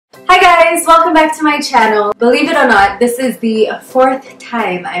guys, welcome back to my channel. Believe it or not, this is the 4th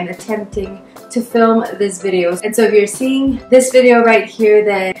time I'm attempting to film this video. And so if you're seeing this video right here,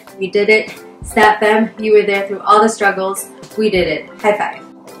 then we did it. Snap them, you were there through all the struggles. We did it. High five.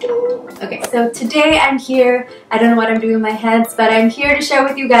 Okay, so today I'm here. I don't know what I'm doing with my hands, but I'm here to share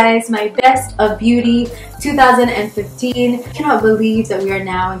with you guys my best of beauty 2015. I cannot believe that we are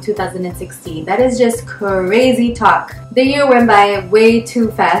now in 2016. That is just crazy talk. The year went by way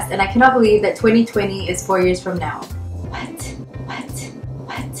too fast, and I cannot believe that 2020 is 4 years from now. What?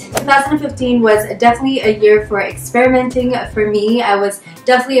 2015 was definitely a year for experimenting for me. I was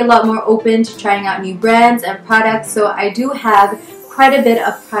definitely a lot more open to trying out new brands and products, so I do have quite a bit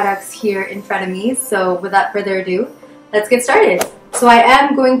of products here in front of me. So without further ado, let's get started. So I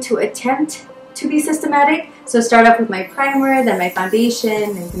am going to attempt to be systematic. So start off with my primer, then my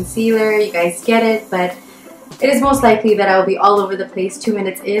foundation and concealer. You guys get it, but it is most likely that I will be all over the place 2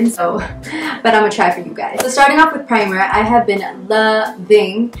 minutes in, so but I'm gonna try for you guys. So starting off with primer, I have been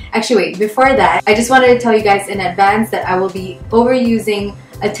loving, actually wait, before that, I just wanted to tell you guys in advance that I will be overusing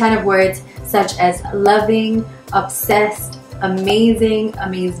a ton of words such as loving, obsessed, amazing,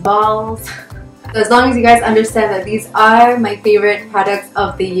 amazeballs. So as long as you guys understand that these are my favorite products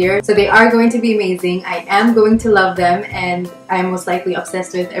of the year, so they are going to be amazing, I am going to love them, and I'm most likely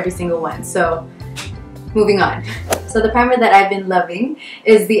obsessed with every single one. So moving on. So the primer that I've been loving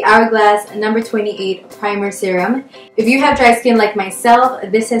is the Hourglass number 28 Primer Serum. If you have dry skin like myself,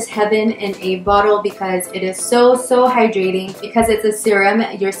 this is heaven in a bottle because it is so hydrating. Because it's a serum,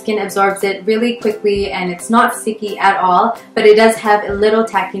 your skin absorbs it really quickly and it's not sticky at all, but it does have a little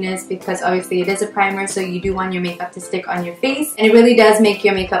tackiness because obviously it is a primer, so you do want your makeup to stick on your face, and it really does make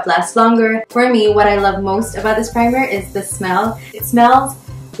your makeup last longer. For me, what I love most about this primer is the smell. It smells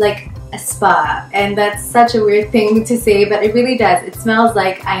like a spa, and that's such a weird thing to say, but it really does. It smells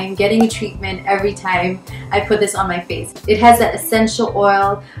like I am getting a treatment every time I put this on my face. It has that essential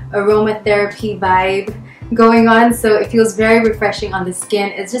oil aromatherapy vibe going on, so it feels very refreshing on the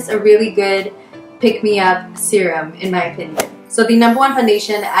skin. It's just a really good pick-me-up serum in my opinion. So the number one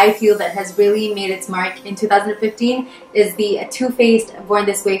foundation I feel that has really made its mark in 2015 is the Too Faced Born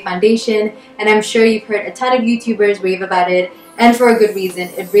This Way foundation, and I'm sure you've heard a ton of YouTubers rave about it, and for a good reason.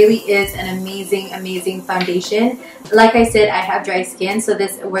 It really is an amazing foundation. Like I said, I have dry skin, so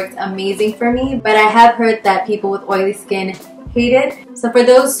this works amazing for me, but I have heard that people with oily skin hate it. So for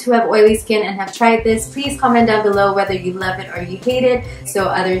those who have oily skin and have tried this, please comment down below whether you love it or you hate it so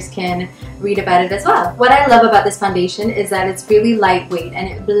others can read about it as well. What I love about this foundation is that it's really lightweight and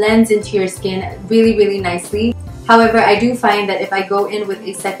it blends into your skin really nicely. However, I do find that if I go in with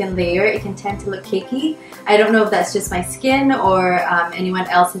a second layer, it can tend to look cakey. I don't know if that's just my skin or anyone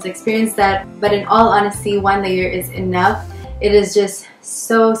else has experienced that, but in all honesty, one layer is enough. It is just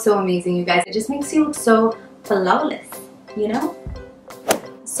so amazing, you guys. It just makes you look so flawless, you know?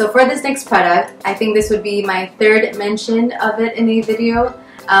 So for this next product, I think this would be my third mention of it in a video.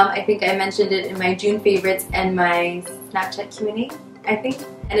 I think I mentioned it in my June favorites and my Snapchat Q&A, I think.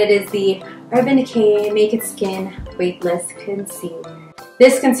 And it is the Urban Decay Naked Skin Weightless Concealer.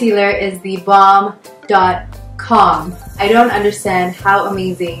 This concealer is the bomb.com. I don't understand how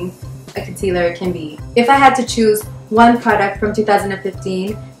amazing a concealer can be. If I had to choose one product from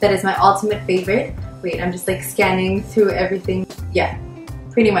 2015 that is my ultimate favorite, wait, I'm just like scanning through everything. Yeah,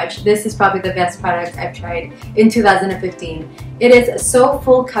 pretty much. This is probably the best product I've tried in 2015. It is so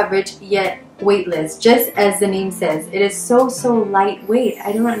full coverage yet weightless, just as the name says. It is so lightweight.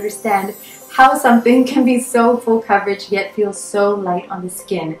 I don't understand how something can be so full coverage yet feel so light on the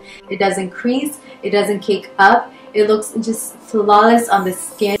skin. It doesn't crease, it doesn't cake up, it looks just flawless on the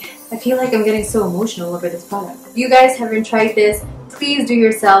skin. I feel like I'm getting so emotional over this product. If you guys haven't tried this, please do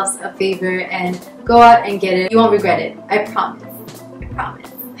yourselves a favor and go out and get it. You won't regret it. I promise. I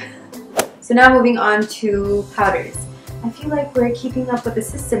promise. So now moving on to powders. I feel like we're keeping up with the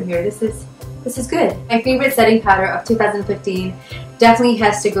system here. This is good. My favorite setting powder of 2015 definitely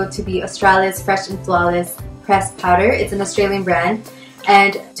has to go to the Australis Fresh and Flawless Pressed Powder. It's an Australian brand,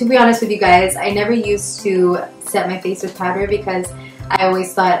 and to be honest with you guys, I never used to set my face with powder because I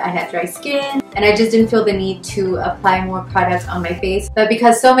always thought I had dry skin and I just didn't feel the need to apply more product on my face. But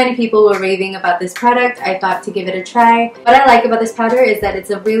because so many people were raving about this product, I thought to give it a try. What I like about this powder is that it's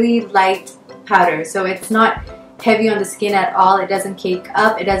a really light powder, so it's not heavy on the skin at all. It doesn't cake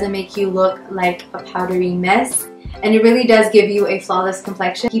up, it doesn't make you look like a powdery mess, and it really does give you a flawless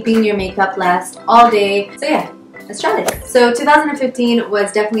complexion, keeping your makeup last all day. So yeah, let's try it. So 2015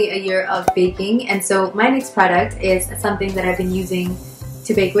 was definitely a year of baking, and so my next product is something that I've been using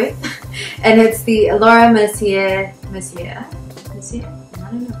to bake with, and it's the Laura Mercier, I'm not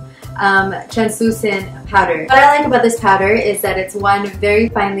don't know, translucent powder. What I like about this powder is that it's one, very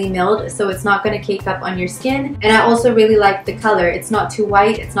finely milled, so it's not going to cake up on your skin. And I also really like the color. It's not too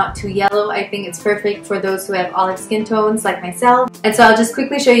white, it's not too yellow. I think it's perfect for those who have olive skin tones like myself. And so I'll just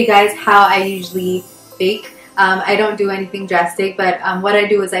quickly show you guys how I usually bake. I don't do anything drastic, but what I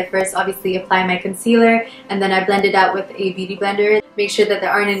do is I first obviously apply my concealer, and then I blend it out with a beauty blender. Make sure that there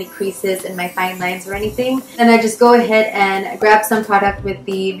aren't any creases in my fine lines or anything. And I just go ahead and grab some product with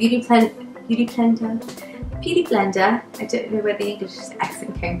the beauty blender. I don't know where the English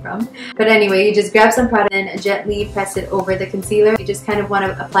accent came from. But anyway, you just grab some product and gently press it over the concealer. You just kind of want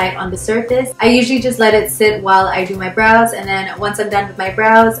to apply it on the surface. I usually just let it sit while I do my brows, and then once I'm done with my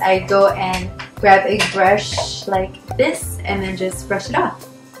brows, I go and grab a brush like this and then just brush it off.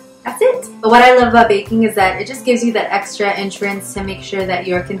 That's it. But what I love about baking is that it just gives you that extra entrance to make sure that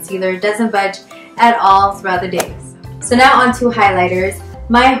your concealer doesn't budge at all throughout the day. So now on to highlighters.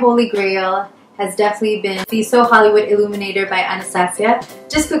 My holy grail has definitely been the So Hollywood Illuminator by Anastasia.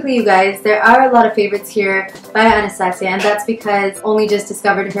 Just quickly, you guys, there are a lot of favorites here by Anastasia, and that's because I only just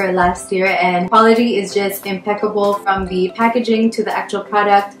discovered her last year, and quality is just impeccable from the packaging to the actual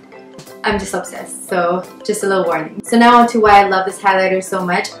product. I'm just obsessed, so just a little warning. So now on to why I love this highlighter so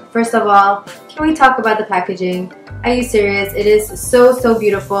much. First of all, can we talk about the packaging? Are you serious? It is so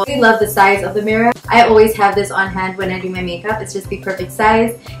beautiful. I love the size of the mirror. I always have this on hand when I do my makeup. It's just the perfect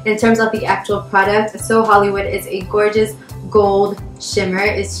size. In terms of the actual product, So Hollywood is a gorgeous gold shimmer.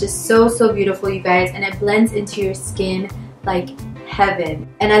 It's just so beautiful, you guys, and it blends into your skin like heaven.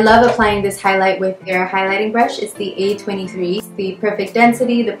 And I love applying this highlight with their highlighting brush. It's the A23. It's the perfect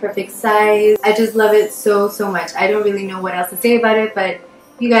density, the perfect size. I just love it so much. I don't really know what else to say about it, but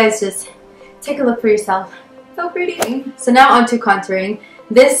you guys just take a look for yourself. So pretty. So now on to contouring.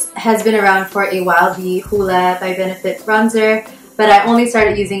 This has been around for a while, the Hoola by Benefit bronzer, but I only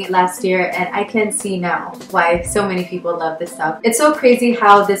started using it last year, and I can see now why so many people love this stuff. It's so crazy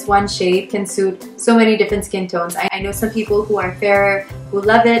how this one shade can suit so many different skin tones. I know some people who are fairer who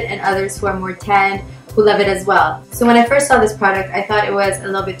love it, and others who are more tanned who love it as well. So when I first saw this product, I thought it was a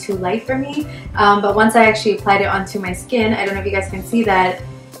little bit too light for me, but once I actually applied it onto my skin, I don't know if you guys can see that,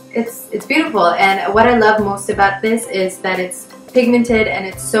 it's beautiful. And what I love most about this is that it's pigmented and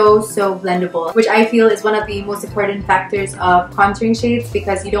it's so blendable, which I feel is one of the most important factors of contouring shades,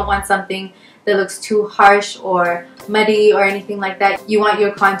 because you don't want something that looks too harsh or muddy or anything like that. You want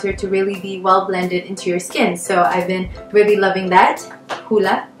your contour to really be well blended into your skin. So I've been really loving that.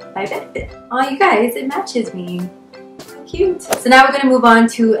 Hoola by Benefit. Oh, you guys, it matches me. Cute. So now we're going to move on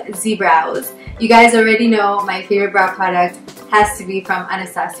to Z-Brows. You guys already know my favorite brow product has to be from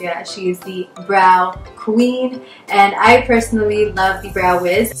Anastasia. She is the brow queen, and I personally love the Brow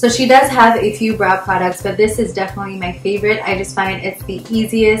Wiz. So she does have a few brow products, but this is definitely my favorite. I just find it's the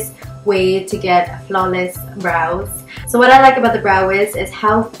easiest way to get flawless brows. So what I like about the Brow Wiz is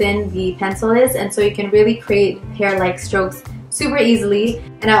how thin the pencil is, and so you can really create hair-like strokes super easily.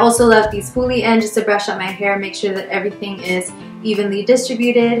 And I also love the spoolie end just to brush up my hair, make sure that everything is evenly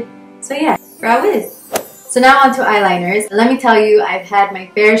distributed. So yeah, Brow Wiz. So now on to eyeliners. Let me tell you, I've had my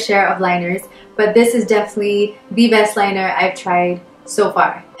fair share of liners, but this is definitely the best liner I've tried so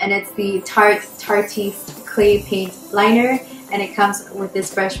far. And it's the Tarteist Clay Paint Liner, and it comes with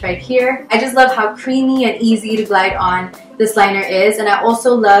this brush right here. I just love how creamy and easy to glide on this liner is, and I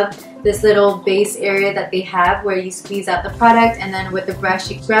also love this little base area that they have where you squeeze out the product, and then with the brush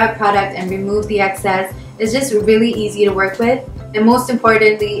you grab product and remove the excess. It's just really easy to work with, and most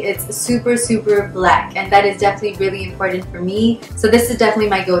importantly, it's super black, and that is definitely really important for me. So this is definitely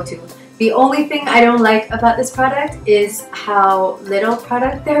my go-to. The only thing I don't like about this product is how little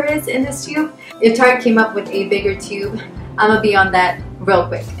product there is in this tube. If Tarte came up with a bigger tube, I'm gonna be on that real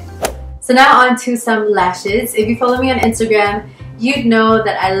quick. So now on to some lashes. If you follow me on Instagram, you'd know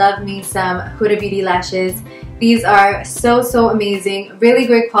that I love me some Huda Beauty lashes. These are so amazing, really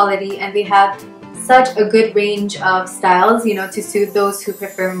great quality, and they have such a good range of styles, you know, to suit those who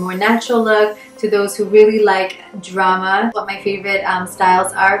prefer a more natural look, to those who really like drama. What my favorite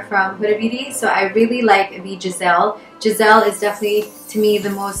styles are from Huda Beauty. So I really like the Giselle. Giselle is definitely, to me, the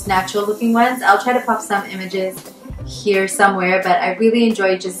most natural looking ones. I'll try to pop some images here somewhere, but I really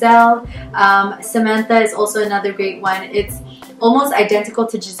enjoy Giselle. Samantha is also another great one. It's almost identical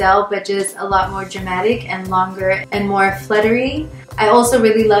to Giselle, but just a lot more dramatic and longer and more fluttery. I also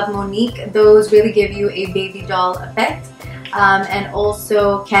really love Monique. Those really give you a baby doll effect. And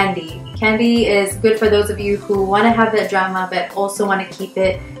also Candy. Candy is good for those of you who want to have that drama but also want to keep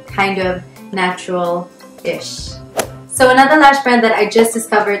it kind of natural-ish. So another lash brand that I just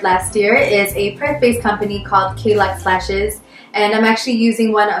discovered last year is a Perth-based company called K-Lux Lashes. and I'm actually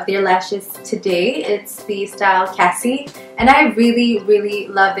using one of their lashes today. It's the style Cassie, and I really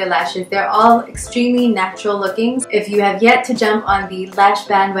love their lashes. They're all extremely natural looking. If you have yet to jump on the lash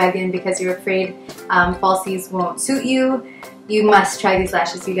bandwagon because you're afraid falsies won't suit you, you must try these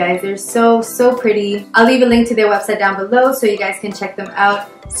lashes, you guys. They're so pretty. I'll leave a link to their website down below so you guys can check them out.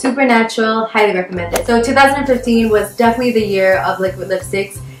 Super natural, highly recommended. So 2015 was definitely the year of liquid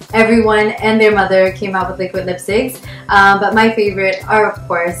lipsticks. Everyone and their mother came out with liquid lipsticks, but my favorite are, of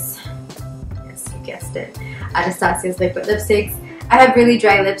course, yes, you guessed it, Anastasia's liquid lipsticks. I have really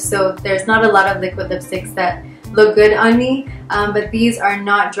dry lips, so there's not a lot of liquid lipsticks that look good on me, but these are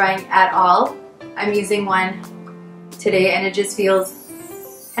not drying at all. I'm using one today and it just feels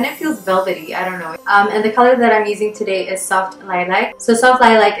velvety, I don't know. And the color that I'm using today is Soft Lilac. So Soft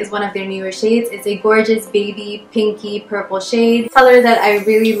Lilac is one of their newer shades. It's a gorgeous baby pinky purple shade. The color that I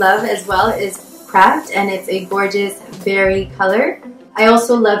really love as well is Craft, and it's a gorgeous berry color. I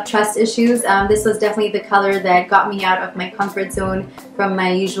also love Trust Issues. This was definitely the color that got me out of my comfort zone from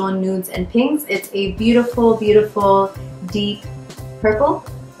my usual nudes and pinks. It's a beautiful deep purple,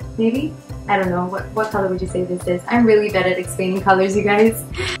 maybe? I don't know, what color would you say this is? I'm really bad at explaining colors, you guys.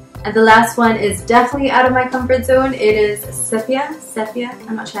 And the last one is definitely out of my comfort zone. It is Sepia,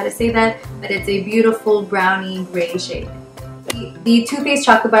 I'm not sure how to say that, but it's a beautiful brownie gray shade. The Too Faced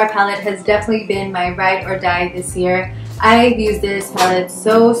Chocolate Bar palette has definitely been my ride or die this year. I've used this palette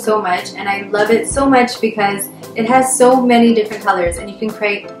so much, and I love it so much because it has so many different colors, and you can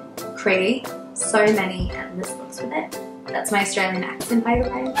create so many endless looks with it. That's my Australian accent, by the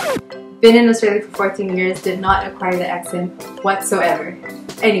way. Been in Australia for 14 years, did not acquire the accent whatsoever.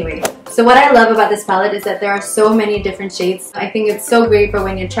 Anyway, so what I love about this palette is that there are so many different shades. I think it's so great for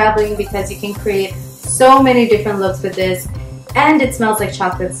when you're traveling because you can create so many different looks with this, and it smells like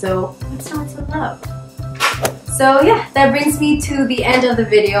chocolate, so what's not to love? So yeah, that brings me to the end of the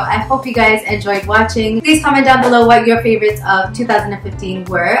video. I hope you guys enjoyed watching. Please comment down below what your favorites of 2015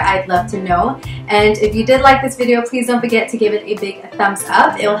 were. I'd love to know. And if you did like this video, please don't forget to give it a big thumbs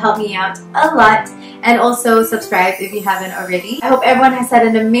up. It will help me out a lot. And also subscribe if you haven't already. I hope everyone has had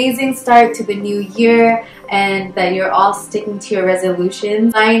an amazing start to the new year and that you're all sticking to your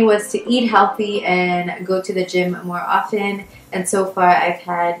resolutions. Mine was to eat healthy and go to the gym more often. And so far I've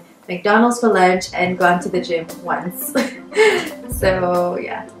had McDonald's for lunch and gone to the gym once. So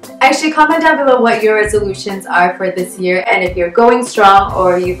yeah. Actually, comment down below what your resolutions are for this year and if you're going strong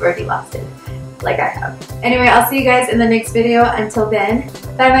or you've already lost it, like I have. Anyway, I'll see you guys in the next video. Until then,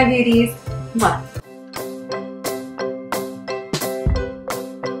 bye my beauties. Mwah.